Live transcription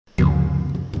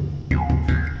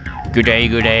Good day,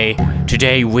 good day.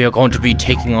 Today we are going to be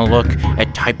taking a look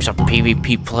at types of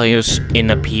PvP players in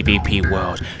the PvP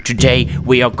world. Today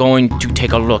we are going to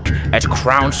take a look at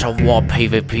Crowns of War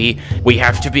PvP. We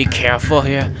have to be careful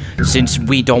here, since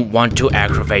we don't want to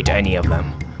aggravate any of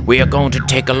them. We are going to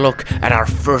take a look at our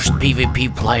first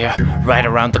PvP player right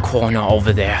around the corner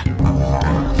over there.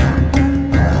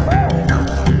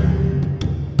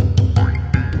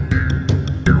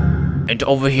 And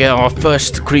over here, our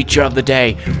first creature of the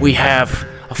day, we have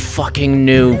a fucking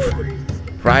noob.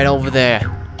 Right over there.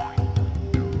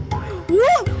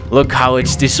 Look how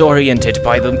it's disoriented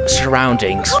by the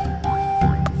surroundings.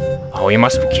 Oh, we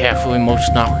must be careful, we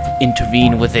must not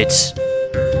intervene with it.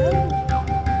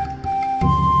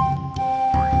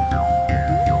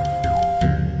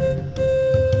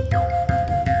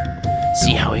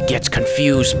 See how it gets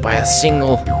confused by a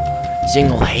single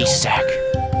haystack.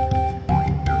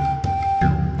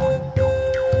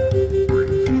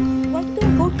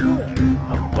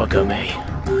 Bugger me.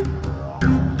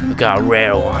 We got a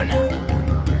rare one.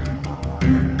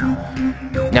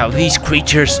 Now these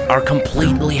creatures are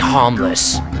completely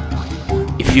harmless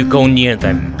if you go near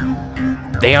them.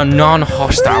 They are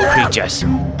non-hostile creatures.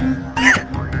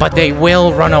 But they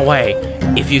will run away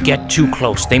if you get too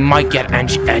close. They might get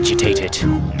agitated.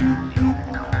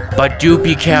 But do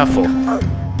be careful.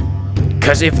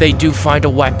 Because if they do find a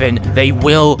weapon, they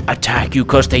will attack you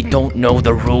because they don't know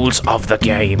the rules of the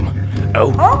game.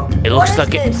 Oh, it looks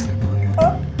like it.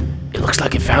 It looks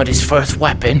like it found his first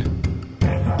weapon.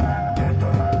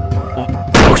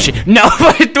 Oh shit! No!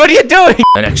 What are you doing?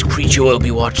 The next creature we'll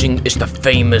be watching is the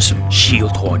famous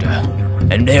Shield Hoarder,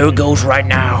 and there it goes right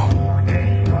now,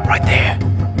 right there.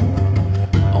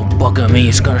 Oh bugger me!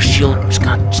 It's gonna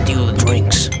steal the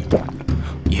drinks.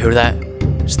 You hear that?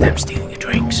 It's them stealing the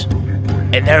drinks.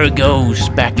 And there it goes,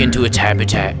 back into its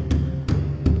habitat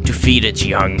to feed its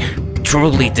young.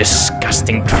 Truly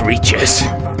disgusting creatures.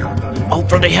 Oh,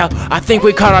 bloody hell, I think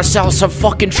we caught ourselves some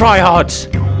fucking tryhards.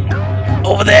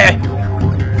 Over there.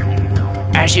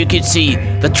 As you can see,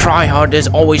 the tryhard is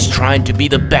always trying to be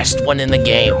the best one in the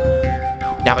game.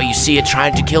 Now you see it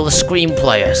trying to kill the Scream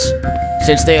players,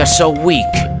 since they are so weak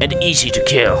and easy to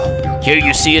kill. Here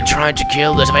you see it trying to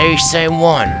kill the very same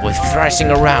one with thrashing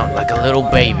around like a little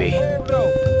baby.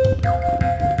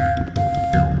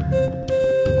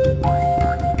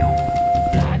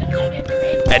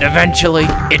 And eventually,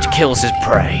 it kills its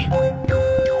prey.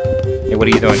 Hey, what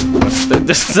are you doing?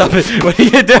 Stop it! What are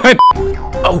you doing?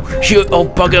 Oh, shoot! Oh,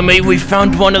 bugger me! We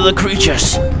found one of the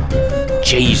creatures.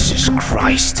 Jesus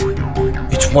Christ!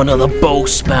 It's one of the bow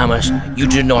spammers. You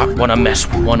do not want to mess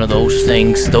with one of those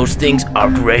things. Those things are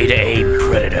grade A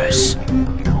predators.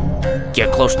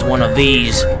 Get close to one of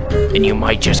these, and you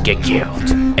might just get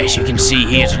killed. As you can see,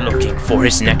 he is looking for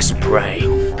his next prey,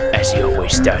 as he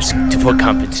always does, for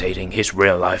compensating his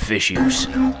real-life issues.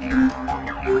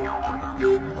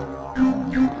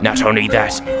 Not only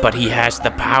that, but he has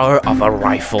the power of a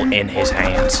rifle in his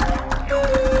hands.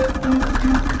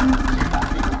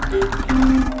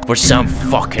 For some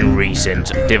fucking reason,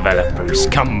 developers,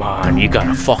 come on, you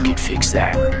gotta fucking fix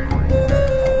that.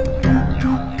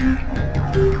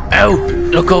 Oh,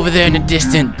 look over there in the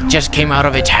distance, just came out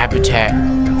of its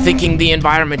habitat. Thinking the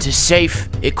environment is safe,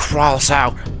 it crawls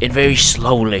out, and very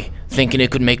slowly, thinking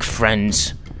it could make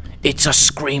friends. It's a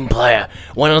Scream player,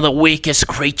 one of the weakest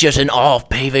creatures in all of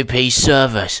PvP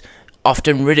servers,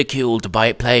 often ridiculed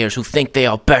by players who think they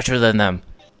are better than them.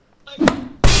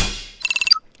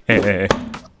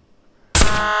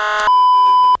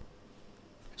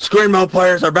 Scream mode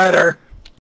players are better!